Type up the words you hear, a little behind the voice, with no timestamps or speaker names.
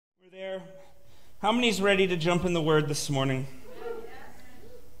How many is ready to jump in the Word this morning?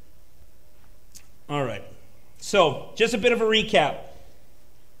 All right. So, just a bit of a recap.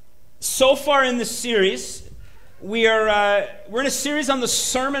 So far in this series, we're in a series on the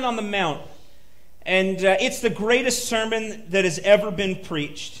Sermon on the Mount. And it's the greatest sermon that has ever been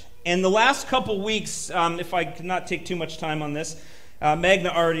preached. And the last couple weeks, if I could not take too much time on this, Magna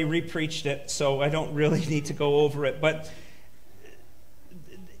already re-preached it, so I don't really need to go over it. But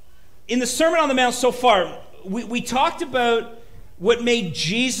in the Sermon on the Mount so far, we talked about what made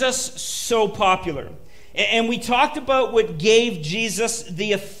Jesus so popular. And we talked about what gave Jesus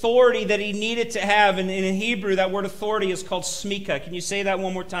the authority that he needed to have. And in Hebrew, that word authority is called smika. Can you say that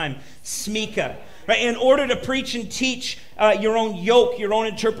one more time? Smika. Right? In order to preach and teach your own yoke, your own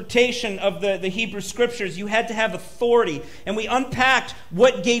interpretation of the Hebrew Scriptures, you had to have authority. And we unpacked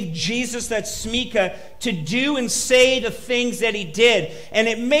what gave Jesus that smika to do and say the things that he did. And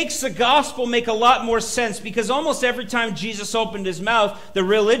it makes the gospel make a lot more sense, because almost every time Jesus opened his mouth, the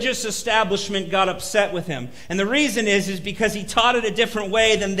religious establishment got upset with him. And the reason is because he taught it a different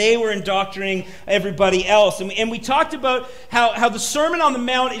way than they were indoctrinating everybody else. And we talked about how the Sermon on the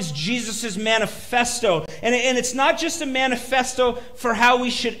Mount is Jesus' manifesto. And it's not just a manifesto for how we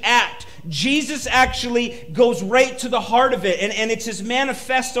should act. Jesus actually goes right to the heart of it, and it's his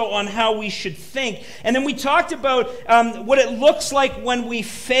manifesto on how we should think. And then we talked about what it looks like when we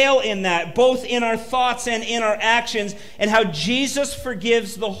fail in that, both in our thoughts and in our actions, and how Jesus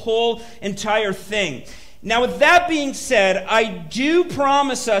forgives the whole entire thing. Now, with that being said, I do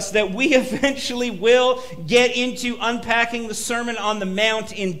promise us that we eventually will get into unpacking the Sermon on the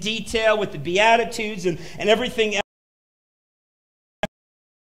Mount in detail with the Beatitudes and everything else.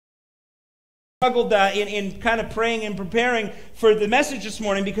 Struggled in kind of praying and preparing for the message this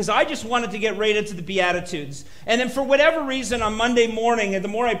morning, because I just wanted to get right into the Beatitudes. And then for whatever reason on Monday morning, and the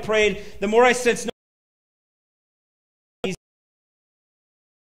more I prayed, the more I sensed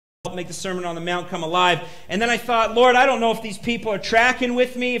make the Sermon on the Mount come alive. And then I thought, Lord, I don't know if these people are tracking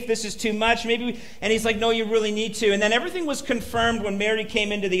with me, if this is too much, maybe. And he's like, no, you really need to. And then everything was confirmed when Mary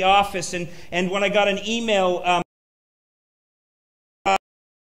came into the office, and when I got an email.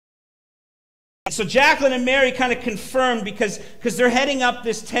 So Jacqueline and Mary kind of confirmed, because they're heading up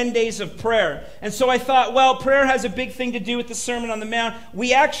this 10 days of prayer. And so I thought, well, prayer has a big thing to do with the Sermon on the Mount.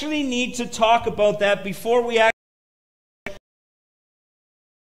 We actually need to talk about that before we actually...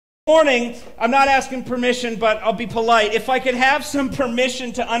 Morning, I'm not asking permission, but I'll be polite. If I could have some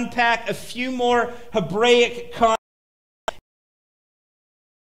permission to unpack a few more Hebraic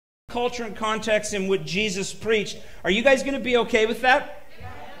culture and context in what Jesus preached, are you guys going to be okay with that?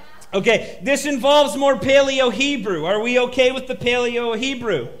 Okay, this involves more Paleo-Hebrew. Are we okay with the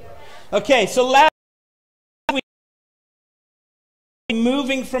Paleo-Hebrew? Okay, so last week,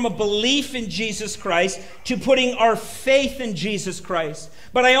 moving from a belief in Jesus Christ to putting our faith in Jesus Christ.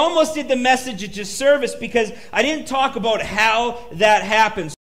 But I almost did the message a disservice, because I didn't talk about how that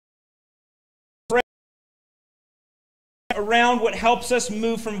happens. Around what helps us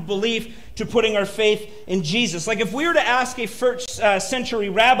move from belief to putting our faith in Jesus. Like if we were to ask a first century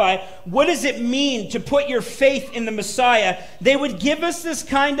rabbi, what does it mean to put your faith in the Messiah? They would give us this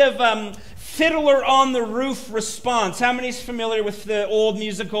kind of Fiddler on the Roof response. How many is familiar with the old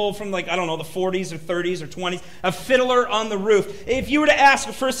musical from, like, I don't know, the 40s or 30s or 20s? A Fiddler on the Roof. If you were to ask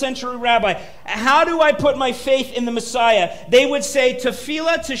a first century rabbi, how do I put my faith in the Messiah? They would say,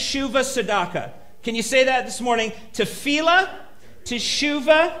 Tefillah, Teshuvah, Tzedakah. Can you say that this morning? Tefillah,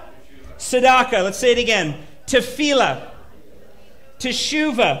 Teshuvah, Tzedakah. Let's say it again. Tefillah,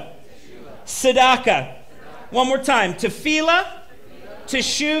 Teshuvah, Tzedakah. One more time. Tefillah,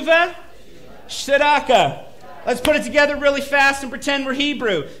 Teshuvah, Tzedakah. Let's put it together really fast and pretend we're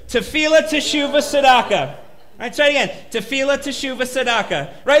Hebrew. Tefillah, Teshuvah, Tzedakah. All right, try it again. Tefillah, Teshuvah, Tzedakah.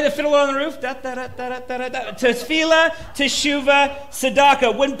 Right, the Fiddler on the Roof. Tefillah, Teshuvah,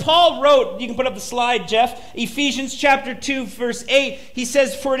 Tzedakah. When Paul wrote, you can put up the slide, Jeff, Ephesians chapter 2, verse 8, he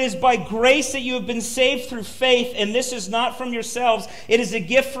says, for it is by grace that you have been saved through faith, and this is not from yourselves. It is a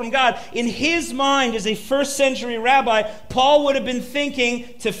gift from God. In his mind, as a first century rabbi, Paul would have been thinking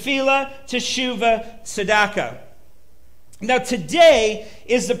Tefillah, Teshuvah, Tzedakah. Now today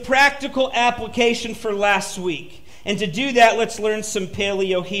is the practical application for last week. And to do that, let's learn some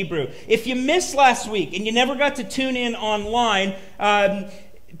Paleo-Hebrew. If you missed last week and you never got to tune in online,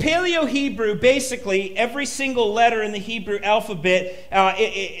 Paleo-Hebrew, basically, every single letter in the Hebrew alphabet,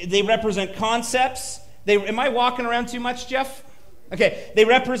 they represent concepts. Am I walking around too much, Jeff? Okay, they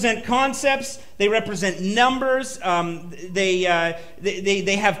represent concepts, they represent numbers, they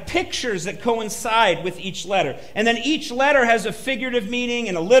have pictures that coincide with each letter. And then each letter has a figurative meaning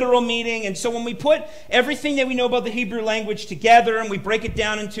and a literal meaning. And so when we put everything that we know about the Hebrew language together and we break it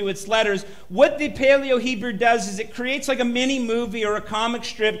down into its letters, what the Paleo-Hebrew does is it creates like a mini movie or a comic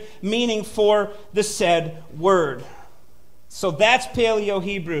strip meaning for the said word. So that's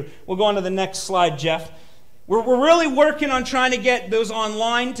Paleo-Hebrew. We'll go on to the next slide, Jeff. We're really working on trying to get those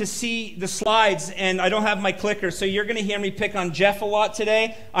online to see the slides, and I don't have my clicker, so you're going to hear me pick on Jeff a lot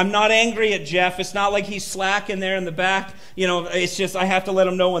today. I'm not angry at Jeff. It's not like he's slacking there in the back. You know, it's just I have to let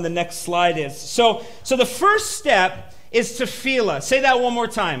him know when the next slide is. So the first step is Tefillah. Say that one more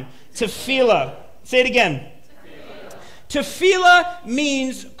time. Tefillah. Say it again. Tefillah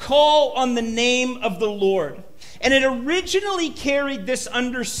means call on the name of the Lord. And it originally carried this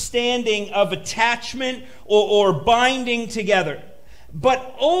understanding of attachment or binding together.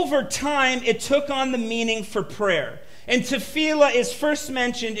 But over time, it took on the meaning for prayer. And tefillah is first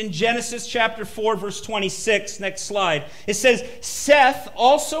mentioned in Genesis chapter 4, verse 26. Next slide. It says, Seth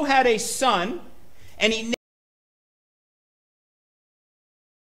also had a son, and he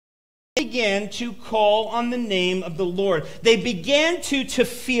began to call on the name of the Lord. They began to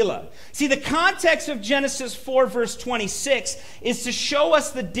tefillah. See, the context of Genesis 4, verse 26 is to show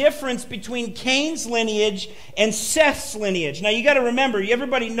us the difference between Cain's lineage and Seth's lineage. Now, you got to remember,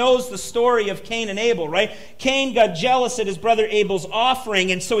 everybody knows the story of Cain and Abel, right? Cain got jealous at his brother Abel's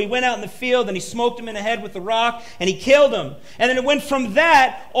offering, and so he went out in the field and he smoked him in the head with a rock and he killed him. And then it went from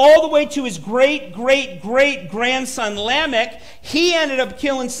that all the way to his great-great-great-grandson Lamech. He ended up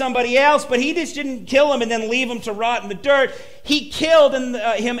killing somebody else, but he just didn't kill him and then leave him to rot in the dirt. He killed him,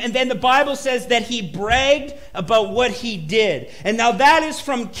 and then the Bible says that he bragged about what he did. And now that is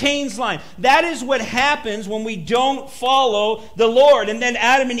from Cain's line. That is what happens when we don't follow the Lord. And then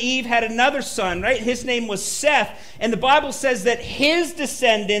Adam and Eve had another son, right? His name was Seth. And the Bible says that his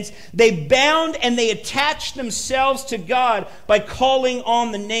descendants, they bound and they attached themselves to God by calling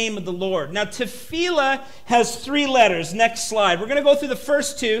on the name of the Lord. Now, tefillah has 3 letters. Next slide. We're going to go through the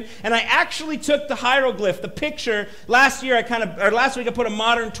first 2. And I actually took the hieroglyph, the picture. Last week I put a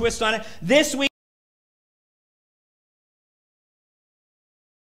modern twist on it. This week,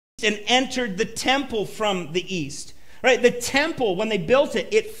 and entered the temple from the east. Right, the temple, when they built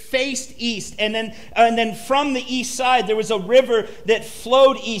it, it faced east, and then from the east side there was a river that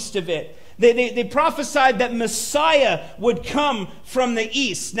flowed east of it. They prophesied that Messiah would come from the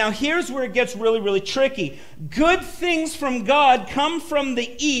east. Now here's where it gets really, really tricky. Good things from God come from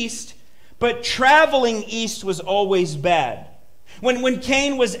the east, but traveling east was always bad. When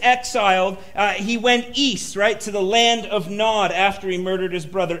Cain was exiled, he went east, right, to the land of Nod after he murdered his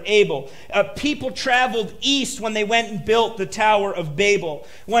brother Abel. People traveled east when they went and built the Tower of Babel.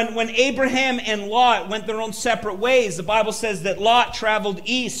 When Abraham and Lot went their own separate ways, the Bible says that Lot traveled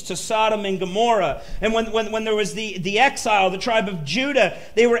east to Sodom and Gomorrah. And when there was the exile, the tribe of Judah,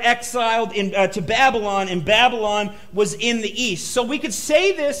 they were exiled to Babylon, and Babylon was in the east. So we could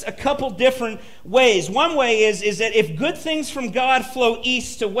say this a couple different ways. One way is that if good things from God flow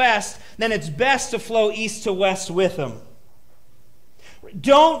east to west, then it's best to flow east to west with them.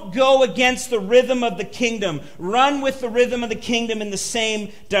 Don't go against the rhythm of the kingdom. Run with the rhythm of the kingdom in the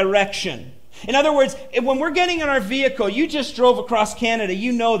same direction. In other words, when we're getting in our vehicle, you just drove across Canada,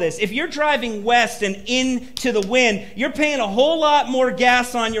 you know this. If you're driving west and into the wind, you're paying a whole lot more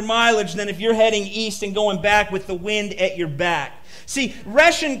gas on your mileage than if you're heading east and going back with the wind at your back. See,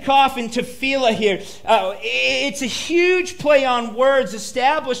 Resh and Kof and Tefillah here, it's a huge play on words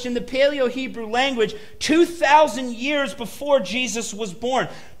established in the Paleo-Hebrew language 2,000 years before Jesus was born.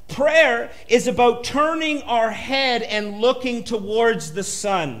 Prayer is about turning our head and looking towards the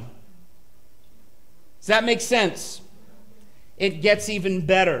sun. Does that make sense? It gets even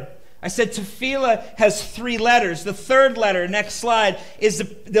better. I said tefillah has 3 letters. The third letter, next slide, is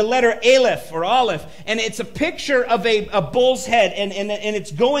the letter Aleph or Aleph. And it's a picture of a bull's head, and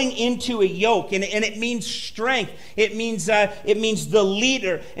it's going into a yoke. And it means strength. It means the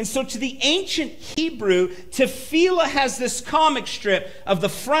leader. And so to the ancient Hebrew, tefillah has this comic strip of the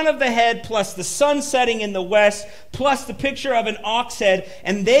front of the head plus the sun setting in the west plus the picture of an ox head.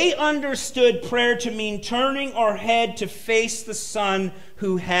 And they understood prayer to mean turning our head to face the sun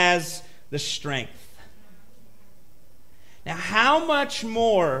who has the strength. Now, how much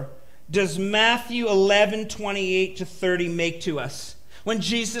more does Matthew 11:28-30 make to us? When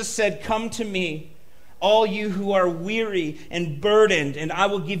Jesus said, "Come to me, all you who are weary and burdened, and I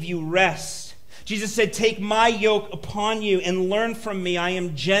will give you rest." Jesus said, take my yoke upon you and learn from me. I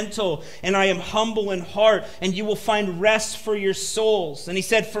am gentle and I am humble in heart, and you will find rest for your souls. And he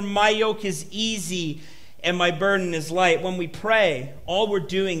said, for my yoke is easy and my burden is light. When we pray, all we're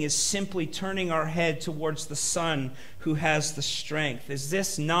doing is simply turning our head towards the Son who has the strength. Is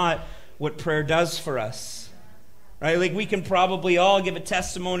this not what prayer does for us? Right? Like, we can probably all give a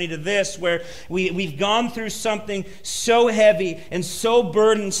testimony to this, where we've gone through something so heavy and so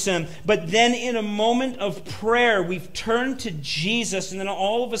burdensome, but then in a moment of prayer, we've turned to Jesus, and then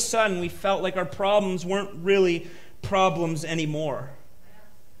all of a sudden we felt like our problems weren't really problems anymore.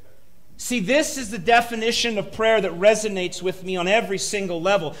 See, this is the definition of prayer that resonates with me on every single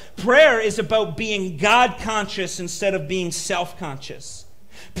level. Prayer is about being God-conscious instead of being self-conscious.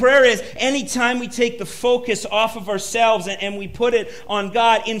 Prayer is any time we take the focus off of ourselves and we put it on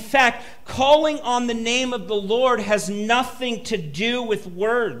God. In fact, calling on the name of the Lord has nothing to do with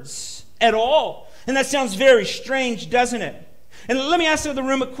words at all. And that sounds very strange, doesn't it? And let me ask the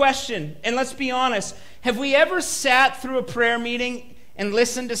room a question, and let's be honest. Have we ever sat through a prayer meeting and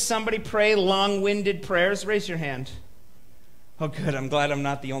listened to somebody pray long-winded prayers? Raise your hand. Oh, good. I'm glad I'm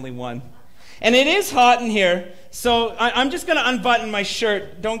not the only one. And it is hot in here, so I'm just going to unbutton my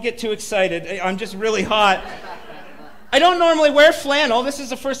shirt. Don't get too excited. I'm just really hot. I don't normally wear flannel. This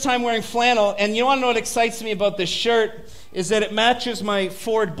is the first time wearing flannel. And you want to know what excites me about this shirt is that it matches my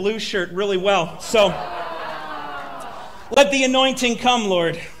Ford blue shirt really well. So let the anointing come,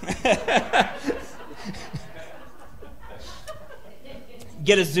 Lord.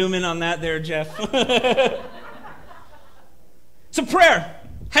 Get a zoom in on that there, Jeff. So prayer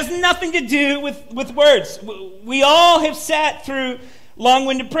has nothing to do with words. We all have sat through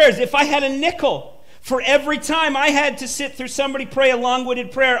long-winded prayers. If I had a nickel for every time I had to sit through somebody pray a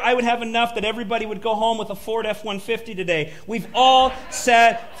long-winded prayer, I would have enough that everybody would go home with a Ford F-150 today. We've all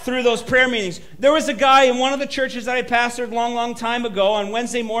sat through those prayer meetings. There was a guy in one of the churches that I pastored a long time ago. On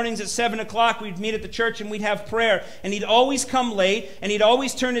Wednesday mornings at 7 o'clock, we'd meet at the church and we'd have prayer. And he'd always come late, and he'd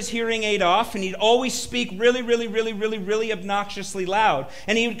always turn his hearing aid off, and he'd always speak really obnoxiously loud.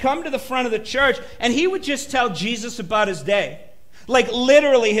 And he would come to the front of the church, and he would just tell Jesus about his day. Like,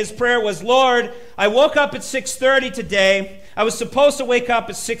 literally, his prayer was, Lord, I woke up at 6:30 today. I was supposed to wake up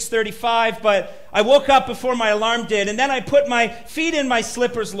at 6:35, but I woke up before my alarm did. And then I put my feet in my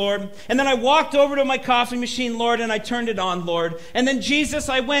slippers, Lord. And then I walked over to my coffee machine, Lord, and I turned it on, Lord. And then, Jesus,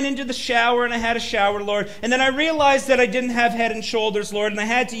 I went into the shower, and I had a shower, Lord. And then I realized that I didn't have Head and Shoulders, Lord, and I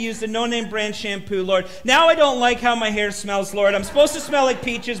had to use the no-name brand shampoo, Lord. Now I don't like how my hair smells, Lord. I'm supposed to smell like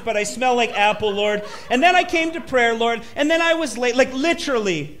peaches, but I smell like apple, Lord. And then I came to prayer, Lord, and then I was late. Like,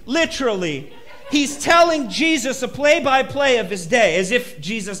 literally. He's telling Jesus a play-by-play of his day, as if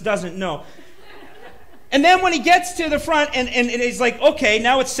Jesus doesn't know. And then when he gets to the front and he's like, okay,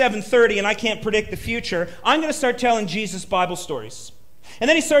 now it's 7:30 and I can't predict the future, I'm going to start telling Jesus Bible stories. And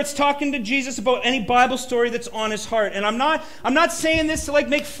then he starts talking to Jesus about any Bible story that's on his heart. And I'm not saying this to like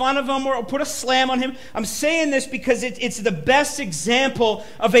make fun of him or put a slam on him. I'm saying this because it's the best example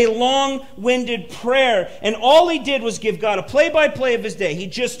of a long-winded prayer. And all he did was give God a play-by-play of his day. He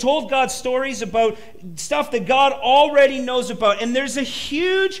just told God stories about stuff that God already knows about. And there's a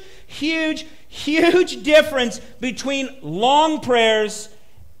huge difference between long prayers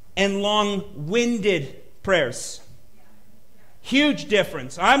and long-winded prayers. Huge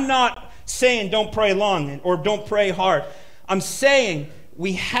difference. I'm not saying don't pray long or don't pray hard. I'm saying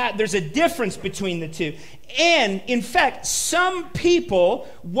there's a difference between the two. And in fact, some people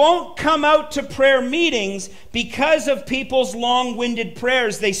won't come out to prayer meetings because of people's long-winded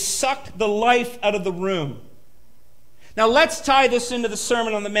prayers. They suck the life out of the room. Now let's tie this into the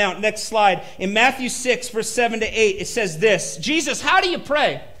Sermon on the Mount. Next slide. In Matthew 6, verse 7 to 8, it says this. Jesus, how do you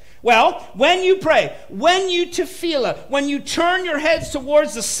pray? Well, when you pray, when you Tefillah, when you turn your heads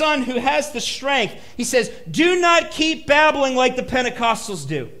towards the Son who has the strength, he says, do not keep babbling like the Pentecostals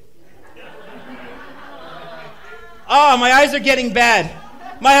do. Oh, my eyes are getting bad.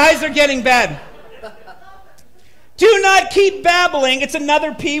 My eyes are getting bad. Do not keep babbling. It's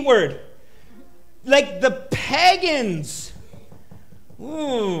another P word. Like the pagans.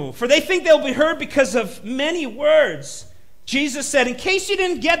 Ooh, for they think they'll be heard because of many words. Jesus said, in case you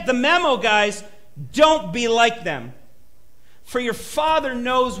didn't get the memo, guys, don't be like them. For your Father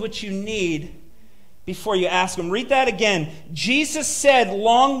knows what you need before you ask him. Read that again. Jesus said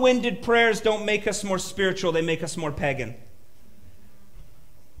long-winded prayers don't make us more spiritual, they make us more pagan.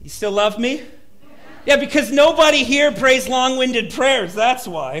 You still love me? Yeah, because nobody here prays long-winded prayers, that's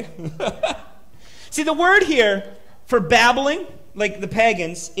why. See, the word here for babbling, like the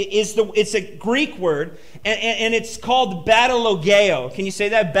pagans, it's a Greek word, and it's called batologeo. Can you say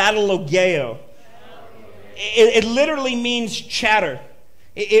that? Batologeo. It literally means chatter.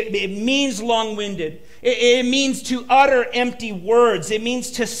 It means long-winded. It means to utter empty words. It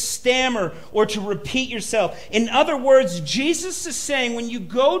means to stammer or to repeat yourself. In other words, Jesus is saying when you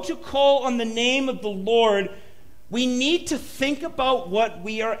go to call on the name of the Lord, we need to think about what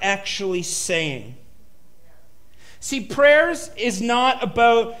we are actually saying. See, prayers is not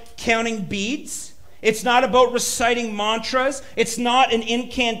about counting beads. It's not about reciting mantras. It's not an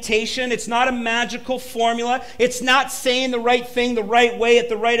incantation. It's not a magical formula. It's not saying the right thing the right way at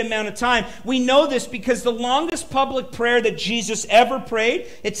the right amount of time. We know this because the longest public prayer that Jesus ever prayed,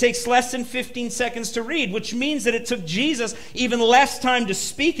 it takes less than 15 seconds to read, which means that it took Jesus even less time to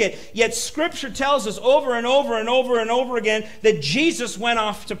speak it. Yet Scripture tells us over and over and over and over again that Jesus went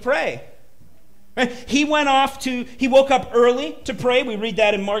off to pray. Right? He woke up early to pray. We read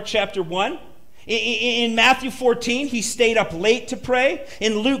that in Mark chapter 1. In Matthew 14, he stayed up late to pray.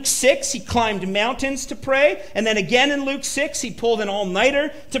 In Luke 6, he climbed mountains to pray. And then again in Luke 6, he pulled an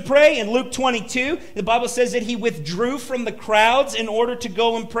all-nighter to pray. In Luke 22, the Bible says that he withdrew from the crowds in order to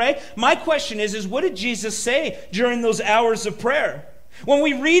go and pray. My question is what did Jesus say during those hours of prayer? When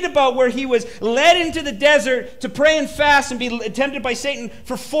we read about where he was led into the desert to pray and fast and be tempted by Satan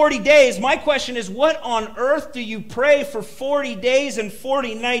for 40 days, my question is, what on earth do you pray for 40 days and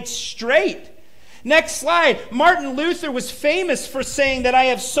 40 nights straight? Next slide. Martin Luther was famous for saying that I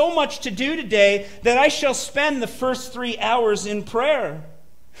have so much to do today that I shall spend the first 3 hours in prayer.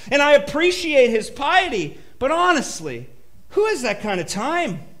 And I appreciate his piety, but honestly, who has that kind of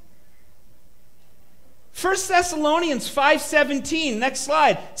time? 1 Thessalonians 5:17, next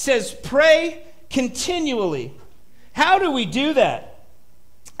slide, says, pray continually. How do we do that?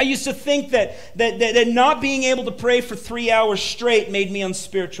 I used to think that not being able to pray for 3 hours straight made me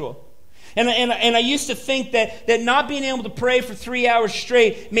unspiritual. And I used to think that not being able to pray for 3 hours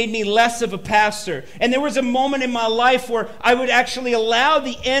straight made me less of a pastor. And there was a moment in my life where I would actually allow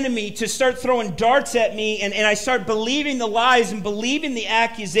the enemy to start throwing darts at me, and I start believing the lies and believing the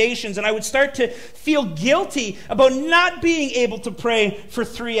accusations, and I would start to feel guilty about not being able to pray for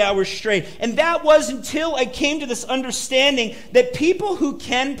 3 hours straight. And that was until I came to this understanding that people who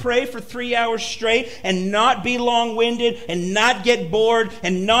can pray for 3 hours straight and not be long-winded and not get bored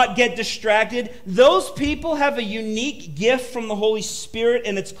and not get distracted, those people have a unique gift from the Holy Spirit,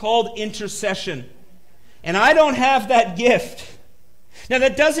 and it's called intercession. And I don't have that gift. Now,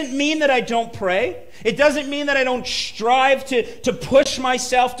 that doesn't mean that I don't pray. It doesn't mean that I don't strive to push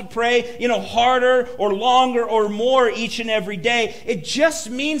myself to pray, harder or longer or more each and every day. It just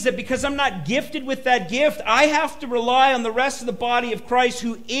means that because I'm not gifted with that gift, I have to rely on the rest of the body of Christ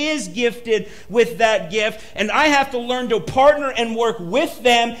who is gifted with that gift, and I have to learn to partner and work with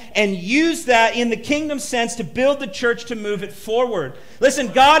them and use that in the kingdom sense to build the church, to move it forward.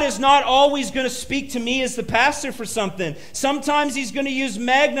 Listen, God is not always going to speak to me as the pastor for something. Sometimes he's going to use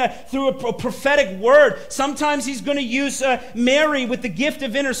Magna through a prophetic word. Sometimes he's going to use Mary with the gift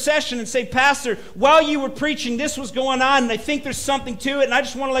of intercession and say, Pastor, while you were preaching, this was going on, and I think there's something to it, and I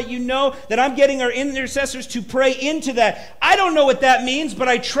just want to let you know that I'm getting our intercessors to pray into that. I don't know what that means, but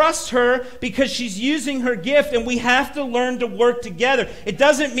I trust her because she's using her gift, and we have to learn to work together. It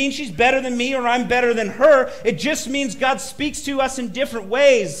doesn't mean she's better than me or I'm better than her. It just means God speaks to us in different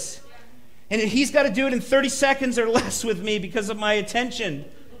ways. And he's got to do it in 30 seconds or less with me because of my attention.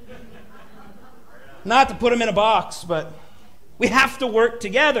 Not to put him in a box, but we have to work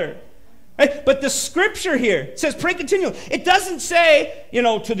together. Right? But the scripture here says pray continually. It doesn't say,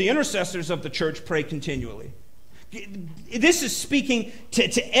 to the intercessors of the church, pray continually. This is speaking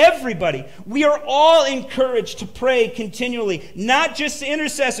to everybody. We are all encouraged to pray continually, not just the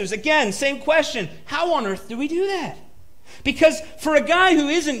intercessors. Again, same question. How on earth do we do that? Because for a guy who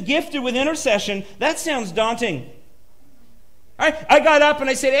isn't gifted with intercession, that sounds daunting. I got up and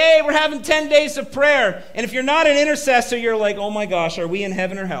I said, hey, we're having 10 days of prayer. And if you're not an intercessor, you're like, oh my gosh, are we in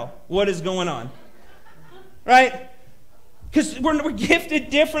heaven or hell? What is going on? Right? Because we're gifted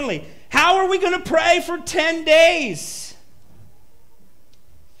differently. How are we going to pray for 10 days?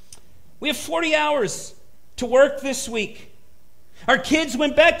 We have 40 hours to work this week. Our kids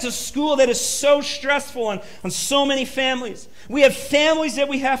went back to school that is so stressful on so many families. We have families that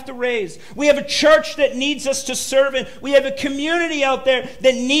we have to raise. We have a church that needs us to serve in. We have a community out there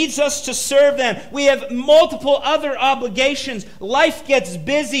that needs us to serve them. We have multiple other obligations. Life gets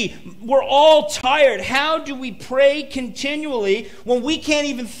busy. we're all tired. How do we pray continually when we can't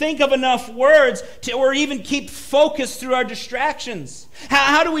even think of enough words or even keep focus through our distractions?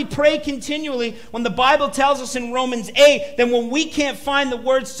 How do we pray continually when the Bible tells us in Romans 8 that when we can't find the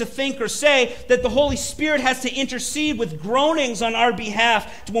words to think or say, that the Holy Spirit has to intercede with groanings on our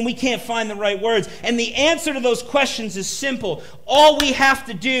behalf when we can't find the right words? And the answer to those questions is simple. All we have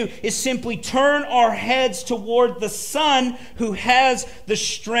to do is simply turn our heads toward the Son who has the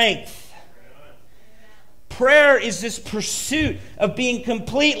strength. Prayer is this pursuit of being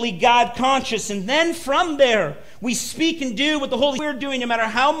completely God-conscious. And then from there, we speak and do what the Holy Spirit is doing, no matter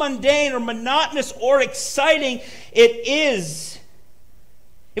how mundane or monotonous or exciting it is.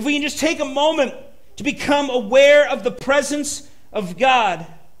 If we can just take a moment to become aware of the presence of God,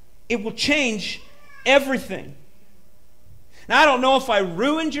 it will change everything. Now, I don't know if I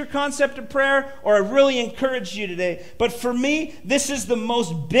ruined your concept of prayer or I really encouraged you today, but for me, this is the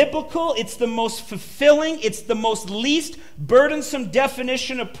most biblical, it's the most fulfilling, it's the most least burdensome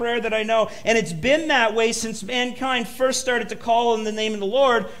definition of prayer that I know. And it's been that way since mankind first started to call on the name of the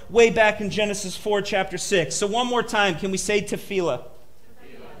Lord way back in Genesis 4, chapter 6. So one more time, can we say Tefillah?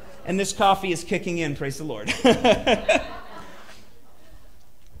 And this coffee is kicking in, praise the Lord.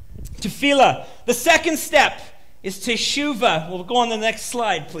 Tefillah. The second step is Teshuvah. We'll go on the next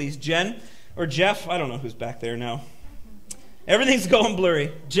slide, please, Jen. Or Jeff. I don't know who's back there now. Everything's going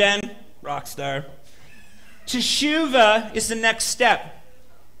blurry. Jen, rock star. Teshuvah is the next step.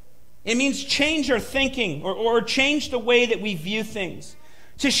 It means change our thinking or change the way that we view things.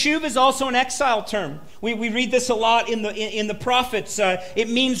 Teshuvah is also an exile term. We read this a lot in the prophets. It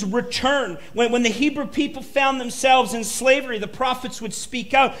means return. When the Hebrew people found themselves in slavery, the prophets would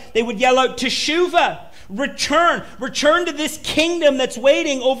speak out. They would yell out, Teshuvah, return. Return to this kingdom that's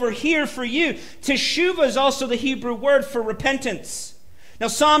waiting over here for you. Teshuvah is also the Hebrew word for repentance. Now,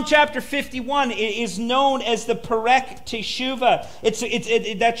 Psalm chapter 51 is known as the Perek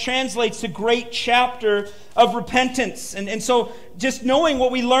Teshuvah. That translates to great chapter of repentance. And so just knowing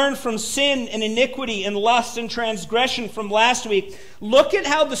what we learned from sin and iniquity and lust and transgression from last week, look at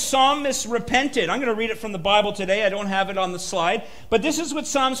how the psalmist repented. I'm going to read it from the Bible today. I don't have it on the slide. But this is what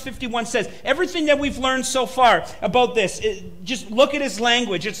Psalms 51 says. Everything that we've learned so far about this, just look at his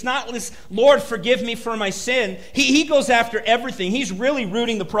language. It's not this, Lord, forgive me for my sin. He goes after everything. He's really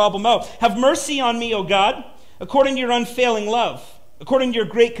rooting the problem out. Have mercy on me, O God, according to your unfailing love, according to your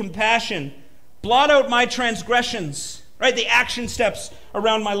great compassion. Blot out my transgressions, right? The action steps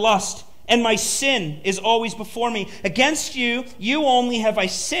around my lust. And my sin is always before me. Against you, you only have I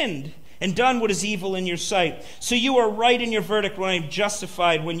sinned and done what is evil in your sight. So you are right in your verdict when I am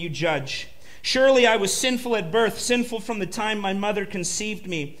justified when you judge. Surely I was sinful at birth, sinful from the time my mother conceived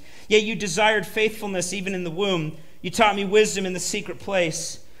me. Yet you desired faithfulness even in the womb. You taught me wisdom in the secret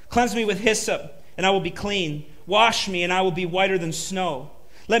place. Cleanse me with hyssop, and I will be clean. Wash me, and I will be whiter than snow.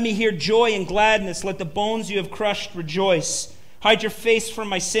 Let me hear joy and gladness. Let the bones you have crushed rejoice. Hide your face from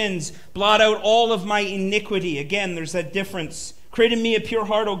my sins. Blot out all of my iniquity. Again, there's that difference. Create in me a pure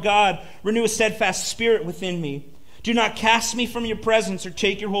heart, O God. Renew a steadfast spirit within me. Do not cast me from your presence or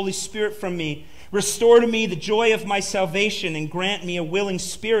take your Holy Spirit from me. Restore to me the joy of my salvation and grant me a willing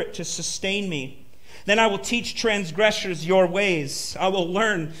spirit to sustain me. Then I will teach transgressors your ways. I will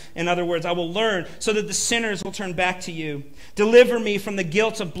learn, in other words, I will learn so that the sinners will turn back to you. Deliver me from the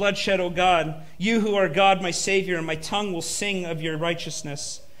guilt of bloodshed, O God. You who are God, my Savior, and my tongue will sing of your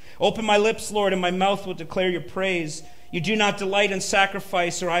righteousness. Open my lips, Lord, and my mouth will declare your praise. You do not delight in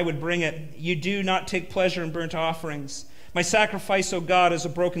sacrifice, or I would bring it. You do not take pleasure in burnt offerings. My sacrifice, O God, is a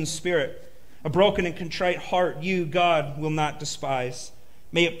broken spirit. A broken and contrite heart, you, God, will not despise.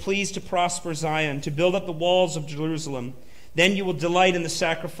 May it please to prosper Zion, to build up the walls of Jerusalem. Then you will delight in the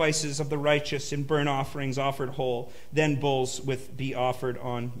sacrifices of the righteous, in burnt offerings offered whole. Then bulls be offered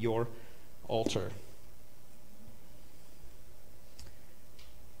on your altar.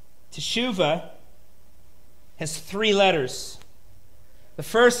 Teshuvah has 3 letters. The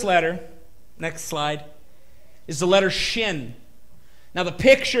first letter, next slide, is the letter Shin. Now the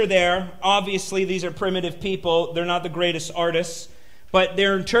picture there, obviously these are primitive people. They're not the greatest artists. But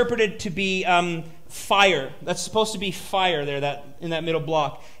they're interpreted to be fire. That's supposed to be fire there, in that middle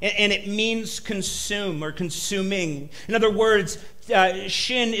block. And it means consume or consuming. In other words,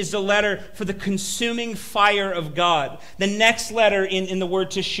 Shin is the letter for the consuming fire of God. The next letter in the word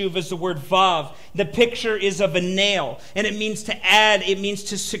Teshuvah is the word Vav. The picture is of a nail. And it means to add, it means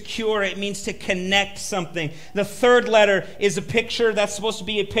to secure, it means to connect something. The third letter is a picture that's supposed to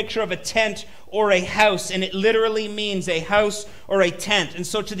be a picture of a tent or a house, and it literally means a house or a tent. And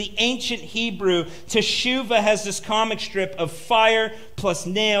so to the ancient Hebrew, Teshuvah has this comic strip of fire plus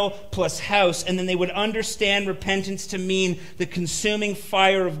nail plus house, and then they would understand repentance to mean the consuming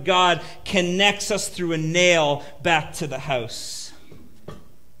fire of God connects us through a nail back to the house.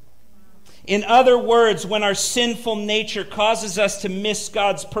 In other words, when our sinful nature causes us to miss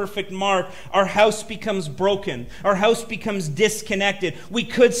God's perfect mark, our house becomes broken. Our house becomes disconnected. We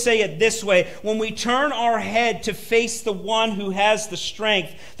could say it this way: when we turn our head to face the one who has the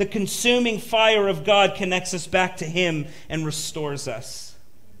strength, the consuming fire of God connects us back to him and restores us.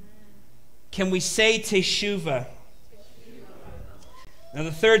 Can we say Teshuvah? Now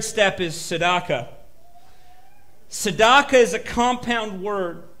the third step is Tzedakah. Tzedakah is a compound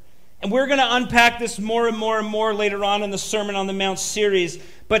word. And we're going to unpack this more and more and more later on in the Sermon on the Mount series.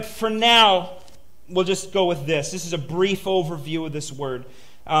 But for now, we'll just go with this. This is a brief overview of this word.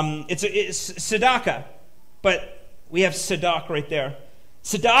 It's Tzedakah, but we have Tzedakah right there.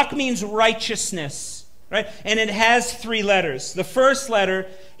 Tzedakah means righteousness, right? And it has 3 letters. The first letter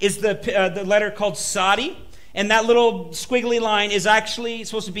is the letter called Sadi. And that little squiggly line is actually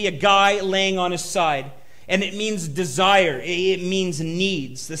supposed to be a guy laying on his side. And it means desire. It means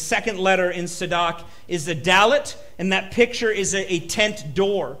needs. The second letter in Tzedakah is a dalet, and that picture is a tent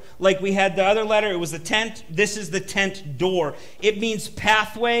door. Like we had the other letter, it was the tent. This is the tent door. It means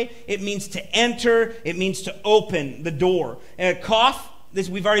pathway. It means to enter. It means to open the door. Kaf,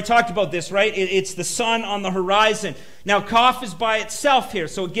 we've already talked about this, right? It's the sun on the horizon. Now, Kaf is by itself here,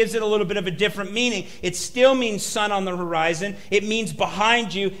 so it gives it a little bit of a different meaning. It still means sun on the horizon. It means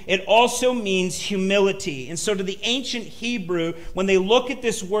behind you. It also means humility. And so to the ancient Hebrew, when they look at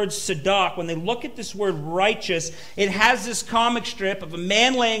this word tzedakah, when they look at this word righteous, it has this comic strip of a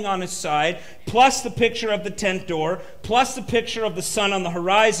man laying on his side, plus the picture of the tent door, plus the picture of the sun on the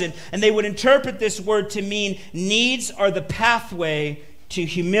horizon. And they would interpret this word to mean needs are the pathway to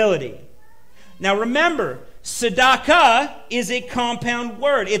humility. Now remember, Tzedakah is a compound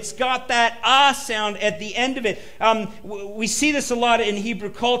word. It's got that ah sound at the end of it. We see this a lot in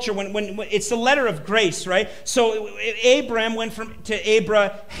Hebrew culture when it's the letter of grace, right? So Abram went to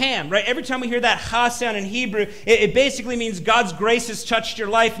Abraham, right? Every time we hear that ha sound in Hebrew, it basically means God's grace has touched your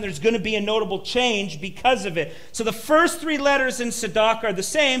life and there's going to be a notable change because of it. So the first 3 letters in Tzedakah are the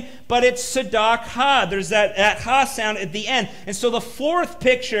same, but it's Tzedakah. There's that ha sound at the end. And so the 4th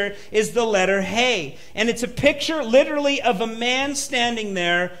picture is the letter hey. And it's a picture literally of a man standing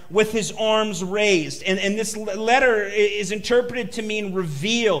there with his arms raised. And this letter is interpreted to mean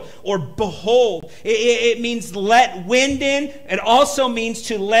reveal or behold. It means let wind in. It also means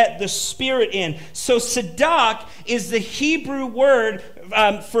to let the Spirit in. So Tzedakah is the Hebrew word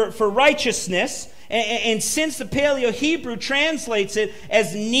for righteousness. And since the Paleo-Hebrew translates it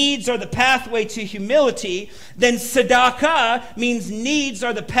as needs are the pathway to humility, then Tzedakah means needs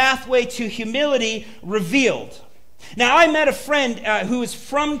are the pathway to humility revealed. Now, I met a friend who is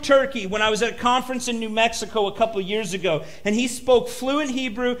from Turkey when I was at a conference in New Mexico a couple years ago. And he spoke fluent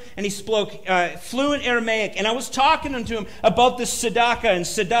Hebrew and he spoke fluent Aramaic. And I was talking to him about this Tzedakah and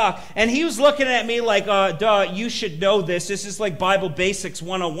Tzedakah. And he was looking at me like, duh, you should know this. This is like Bible Basics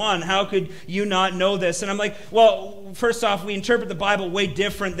 101. How could you not know this? And I'm like, well, first off, we interpret the Bible way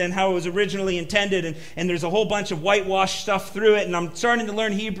different than how it was originally intended. And there's a whole bunch of whitewashed stuff through it. And I'm starting to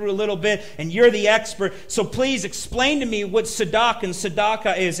learn Hebrew a little bit. And you're the expert. So please explain to me what Tzedakah and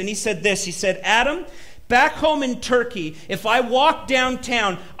Tzedakah is. And he said this. He said, Adam, back home in Turkey, if I walk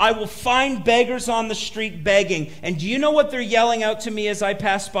downtown, I will find beggars on the street begging. And do you know what they're yelling out to me as I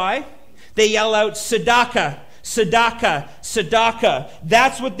pass by? They yell out, Tzedakah. Tzedakah, Tzedakah.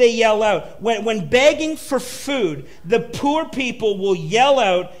 That's what they yell out. When begging for food, the poor people will yell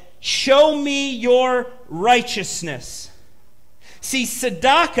out, show me your righteousness. See,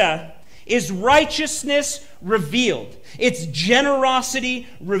 Tzedakah is righteousness revealed. It's generosity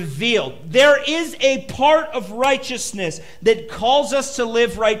revealed. There is a part of righteousness that calls us to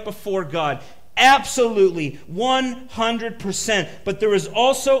live right before God. Absolutely, 100%. But there is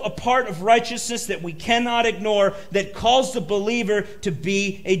also a part of righteousness that we cannot ignore that calls the believer to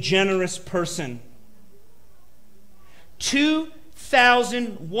be a generous person.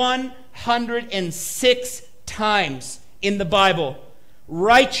 2,106 times in the Bible,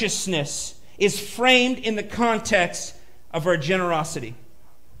 righteousness is framed in the context of our generosity.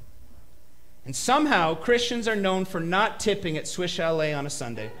 And somehow, Christians are known for not tipping at Swiss Chalet on a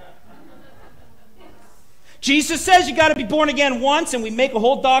Sunday. Jesus says you got to be born again once, and we make a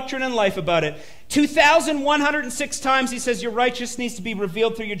whole doctrine and life about it. 2,106 times he says your righteousness needs to be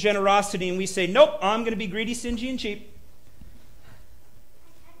revealed through your generosity, and we say, nope, I'm going to be greedy, stingy, and cheap.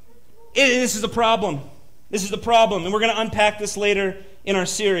 This is a problem. This is the problem. And we're going to unpack this later in our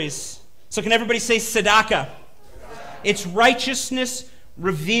series. So can everybody say Tzedakah? It's righteousness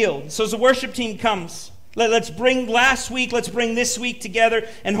revealed. So as the worship team comes, let's bring last week, let's bring this week together,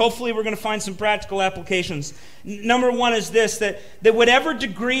 and hopefully we're going to find some practical applications. Number one is this, that whatever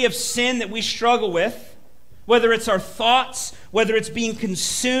degree of sin that we struggle with, whether it's our thoughts, whether it's being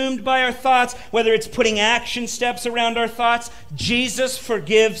consumed by our thoughts, whether it's putting action steps around our thoughts, Jesus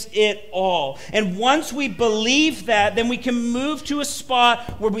forgives it all. And once we believe that, then we can move to a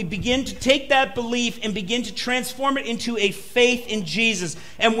spot where we begin to take that belief and begin to transform it into a faith in Jesus.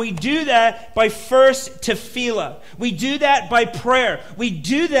 And we do that by first Tefillah. We do that by prayer. We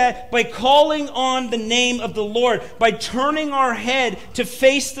do that by calling on the name of the Lord, by turning our head to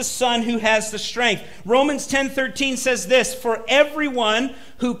face the Son who has the strength. Romans 10:13 says this, for everyone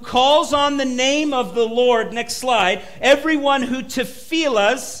who calls on the name of the Lord, next slide, everyone who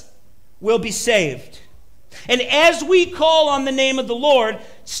tefillahs will be saved. And as we call on the name of the Lord,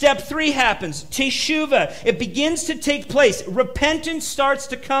 step 3 happens, Teshuvah. It begins to take place. Repentance starts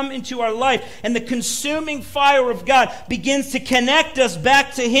to come into our life, and the consuming fire of God begins to connect us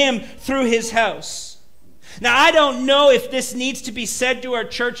back to Him through His house. Now, I don't know if this needs to be said to our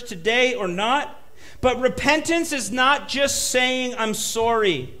church today or not, but repentance is not just saying, I'm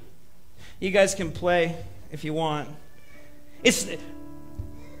sorry. You guys can play if you want.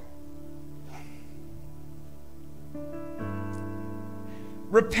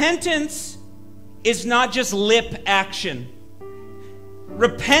 Repentance is not just lip action.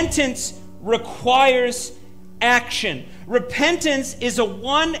 Repentance requires action. Repentance is a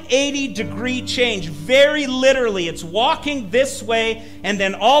 180-degree change. Very literally, it's walking this way, and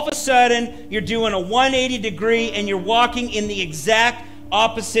then all of a sudden, you're doing a 180-degree, and you're walking in the exact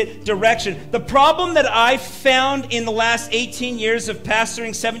opposite direction. The problem that I've found in the last 18 years of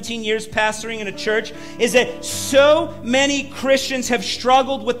pastoring, 17 years pastoring in a church, is that so many Christians have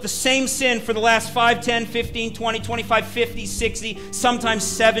struggled with the same sin for the last 5, 10, 15, 20, 25, 50, 60, sometimes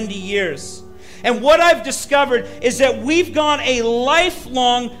 70 years. And what I've discovered is that we've gone a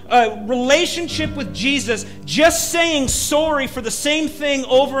lifelong relationship with Jesus just saying sorry for the same thing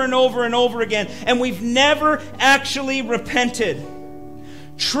over and over and over again. And we've never actually repented.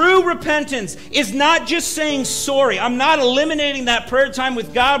 True repentance is not just saying sorry. I'm not eliminating that prayer time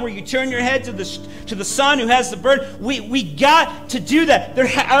with God where you turn your head to the Son who has the burden. We got to do that.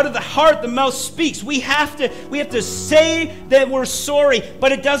 Out of the heart, the mouth speaks. We have to say that we're sorry,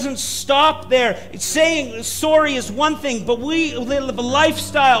 but it doesn't stop there. Saying sorry is one thing, but we live a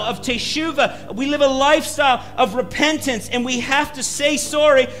lifestyle of Teshuvah. We live a lifestyle of repentance, and we have to say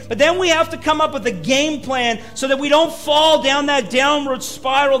sorry, but then we have to come up with a game plan so that we don't fall down that downward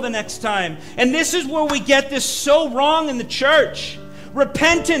spiral the next time. And this is where we get this so wrong in the church.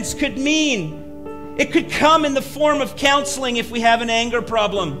 Repentance could mean, it could come in the form of counseling if we have an anger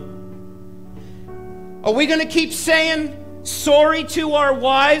problem. Are we going to keep saying sorry to our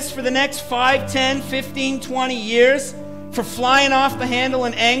wives for the next 5, 10, 15, 20 years for flying off the handle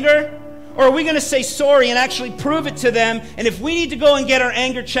in anger? Or are we going to say sorry and actually prove it to them? And if we need to go and get our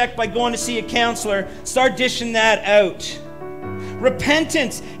anger checked by going to see a counselor, start dishing that out.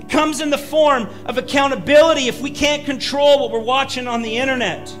 Repentance comes in the form of accountability if we can't control what we're watching on the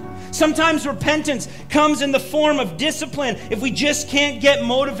internet. Sometimes repentance comes in the form of discipline if we just can't get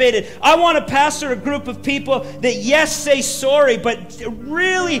motivated. I want to pastor a group of people that, yes, say sorry, but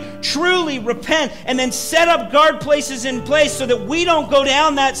really, truly repent and then set up guard places in place so that we don't go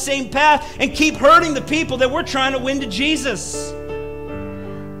down that same path and keep hurting the people that we're trying to win to Jesus.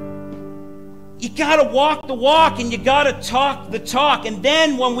 You got to walk the walk and you got to talk the talk. And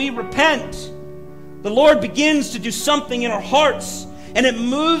then when we repent, the Lord begins to do something in our hearts. And it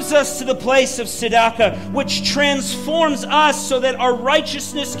moves us to the place of Tzedakah, which transforms us so that our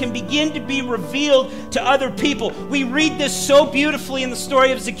righteousness can begin to be revealed to other people. We read this so beautifully in the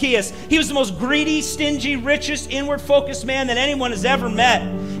story of Zacchaeus. He was the most greedy, stingy, richest, inward-focused man that anyone has ever met.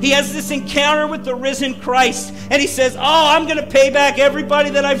 He has this encounter with the risen Christ, and he says, I'm going to pay back everybody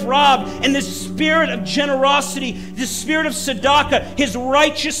that I've robbed. And this spirit of generosity, this spirit of Tzedakah, his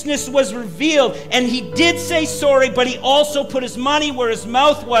righteousness was revealed. And he did say sorry, but he also put his money where his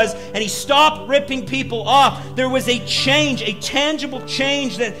mouth was, and he stopped ripping people off. There was a change, a tangible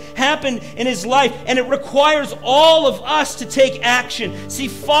change that happened in his life, and it requires all of us to take action. See,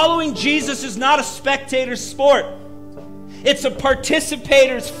 following Jesus is not a spectator sport. It's a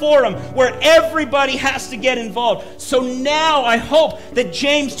participators forum where everybody has to get involved. So now I hope that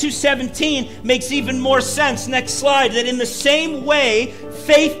James 2:17 makes even more sense. Next slide. That in the same way,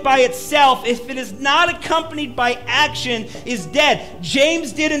 faith by itself, if it is not accompanied by action, is dead.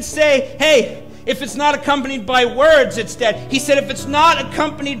 James didn't say, hey, if it's not accompanied by words, it's dead. He said, if it's not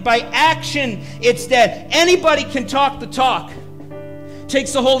accompanied by action, it's dead. Anybody can talk the talk. It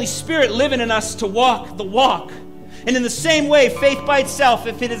takes the Holy Spirit living in us to walk the walk. And in the same way, faith by itself,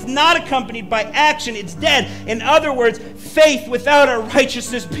 if it is not accompanied by action, it's dead. In other words, faith without our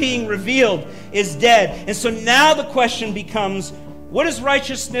righteousness being revealed is dead. And so now the question becomes, what does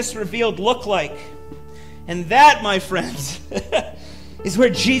righteousness revealed look like? And that, my friends, is where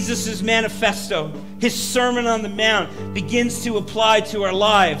Jesus' manifesto, his Sermon on the Mount, begins to apply to our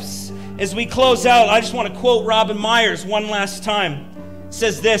lives. As we close out, I just want to quote Robin Myers one last time. It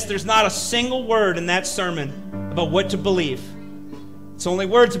says this: there's not a single word in that sermon about what to believe. It's only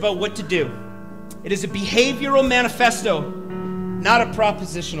words about what to do. It is a behavioral manifesto, not a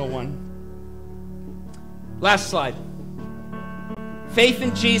propositional one. Last slide. Faith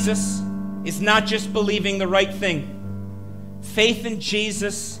in Jesus is not just believing the right thing. Faith in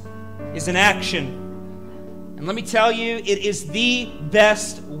Jesus is an action. And let me tell you, it is the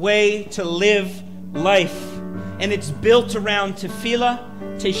best way to live life. And it's built around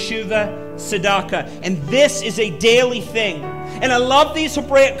Tefillah, Teshuvah, Tzedakah. And this is a daily thing. And I love these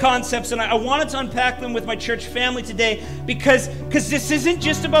Hebraic concepts, and I wanted to unpack them with my church family today because this isn't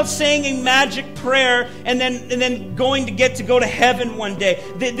just about saying a magic prayer and then going to go to heaven one day.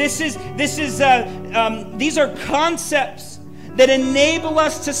 These are concepts that enable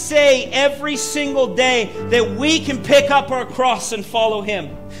us to say every single day that we can pick up our cross and follow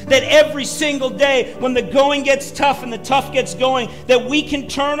Him. That every single day when the going gets tough and the tough gets going, that we can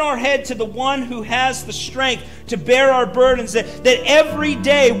turn our head to the one who has the strength to bear our burdens. That every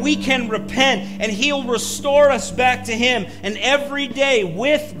day we can repent and He'll restore us back to Him. And every day,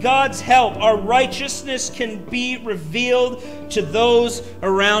 with God's help, our righteousness can be revealed to those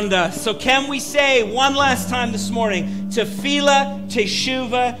around us. So can we say one last time this morning, Tefillah,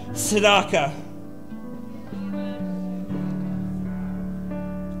 Teshuvah, Tzedakah.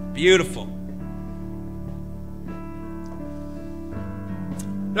 Beautiful.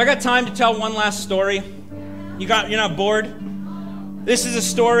 Do I got time to tell one last story? You're not bored? This is a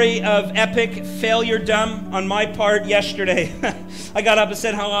story of epic failure done on my part yesterday. I got up and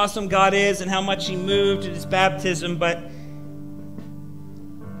said how awesome God is and how much He moved at His baptism, but it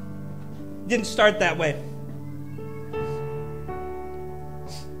didn't start that way.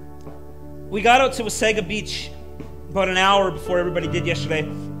 We got out to Wasaga Beach about an hour before everybody did yesterday.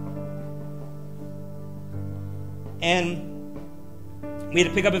 And we had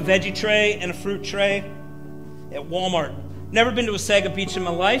to pick up a veggie tray and a fruit tray at Walmart. Never been to Wasaga Beach in my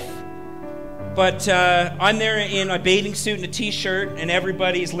life, but I'm there in my bathing suit and a t-shirt, and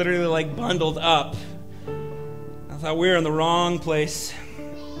everybody's literally like bundled up. I thought we were in the wrong place.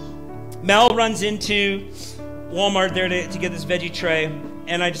 Mel runs into Walmart there to get this veggie tray,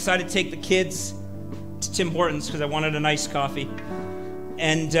 and I decided to take the kids to Tim Hortons because I wanted an iced coffee.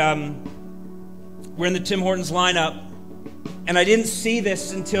 And we're in the Tim Hortons lineup, and I didn't see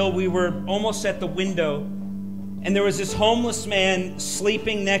this until we were almost at the window, and there was this homeless man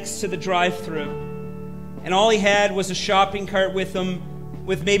sleeping next to the drive-thru, and all he had was a shopping cart with him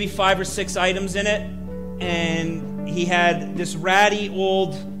with maybe 5 or 6 items in it, and he had this ratty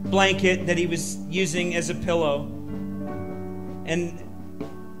old blanket that he was using as a pillow. And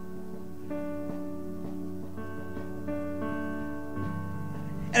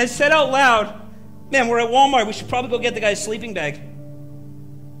I said out loud, man, we're at Walmart. We should probably go get the guy's sleeping bag.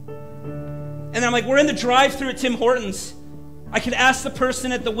 And then I'm like, we're in the drive-thru at Tim Hortons. I could ask the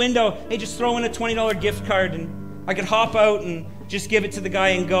person at the window, hey, just throw in a $20 gift card, and I could hop out and just give it to the guy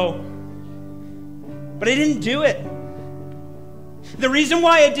and go. But I didn't do it. The reason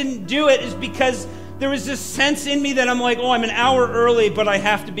why I didn't do it is because there was this sense in me that I'm like, oh, I'm an hour early, but I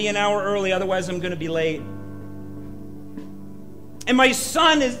have to be an hour early, otherwise I'm going to be late. And my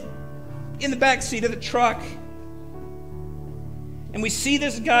son is in the back seat of the truck. And we see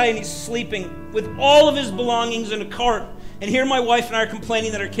this guy, and he's sleeping with all of his belongings in a cart. And here my wife and I are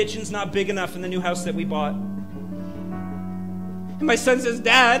complaining that our kitchen's not big enough in the new house that we bought. And my son says,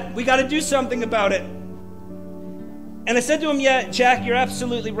 Dad, we got to do something about it. And I said to him, yeah, Jack, you're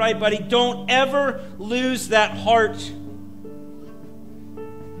absolutely right, buddy. Don't ever lose that heart.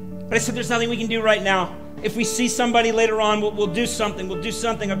 But I said, there's nothing we can do right now. If we see somebody later on, we'll do something. We'll do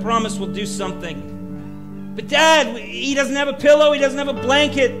something. I promise we'll do something. But Dad, he doesn't have a pillow. He doesn't have a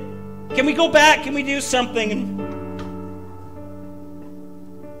blanket. Can we go back? Can we do something? And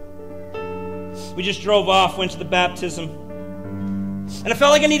We just drove off, went to the baptism. And I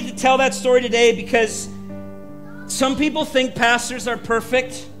felt like I needed to tell that story today because some people think pastors are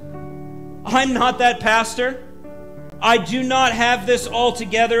perfect. I'm not that pastor. I do not have this all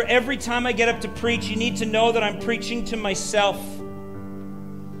together. Every time I get up to preach, you need to know that I'm preaching to myself.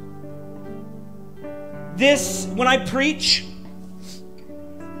 When I preach,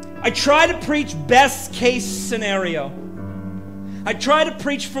 I try to preach best case scenario. I try to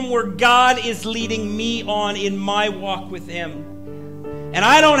preach from where God is leading me on in my walk with Him. And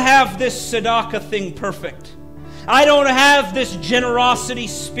I don't have this Tzedakah thing perfect. I don't have this generosity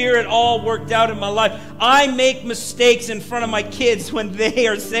spirit all worked out in my life. I make mistakes in front of my kids when they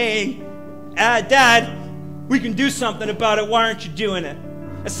are saying, Dad, we can do something about it. Why aren't you doing it?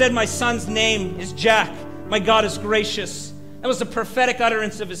 I said my son's name is Jack. My God is gracious. That was the prophetic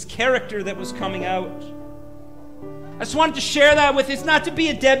utterance of his character that was coming out. I just wanted to share that with you. It's not to be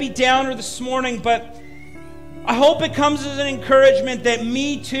a Debbie Downer this morning, but I hope it comes as an encouragement that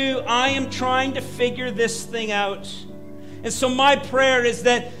me too, I am trying to figure this thing out. And so my prayer is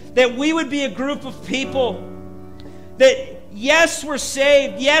that we would be a group of people that, yes, we're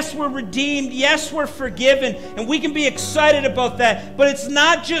saved, yes, we're redeemed, yes, we're forgiven, and we can be excited about that. But it's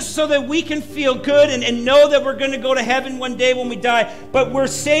not just so that we can feel good and know that we're going to go to heaven one day when we die, but we're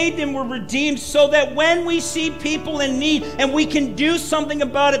saved and we're redeemed so that when we see people in need and we can do something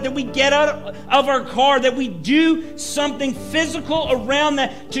about it, that we get out of our car, that we do something physical around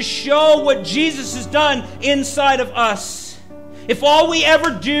that to show what Jesus has done inside of us. If all we ever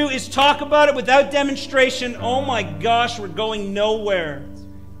do is talk about it without demonstration, oh my gosh, we're going nowhere.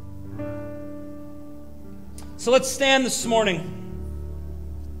 So let's stand this morning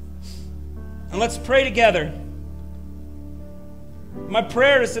and let's pray together. My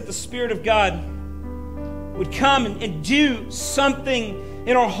prayer is that the Spirit of God would come and do something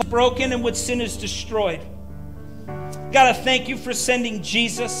in our heart broken and what sin has destroyed. God, I thank you for sending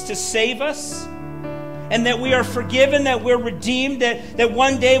Jesus to save us. And that we are forgiven, that we're redeemed, that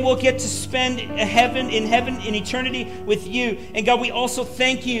one day we'll get to spend in heaven in eternity with you. And God, we also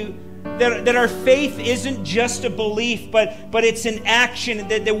thank you that our faith isn't just a belief, but it's an action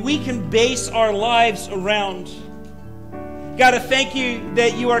that we can base our lives around. God, I thank you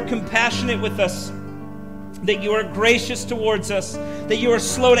that you are compassionate with us, that you are gracious towards us, that you are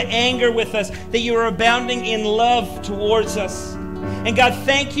slow to anger with us, that you are abounding in love towards us. And God,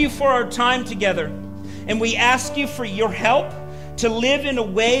 thank you for our time together. And we ask you for your help to live in a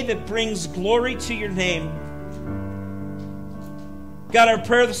way that brings glory to your name. God, our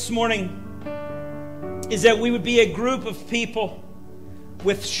prayer this morning is that we would be a group of people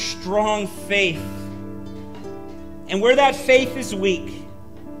with strong faith. And where that faith is weak,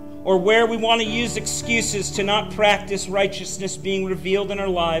 or where we want to use excuses to not practice righteousness being revealed in our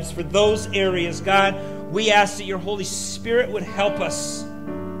lives, for those areas, God, we ask that your Holy Spirit would help us.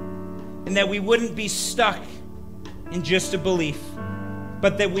 And that we wouldn't be stuck in just a belief,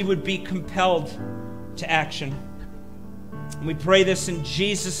 but that we would be compelled to action. And we pray this in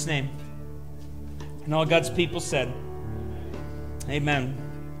Jesus' name. And all God's people said, amen.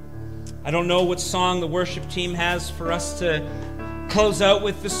 I don't know what song the worship team has for us to close out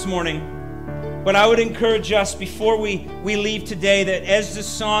with this morning, but I would encourage us before we leave today that as this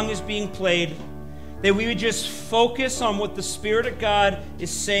song is being played, that we would just focus on what the Spirit of God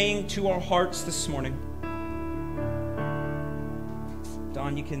is saying to our hearts this morning.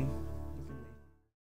 Don, you can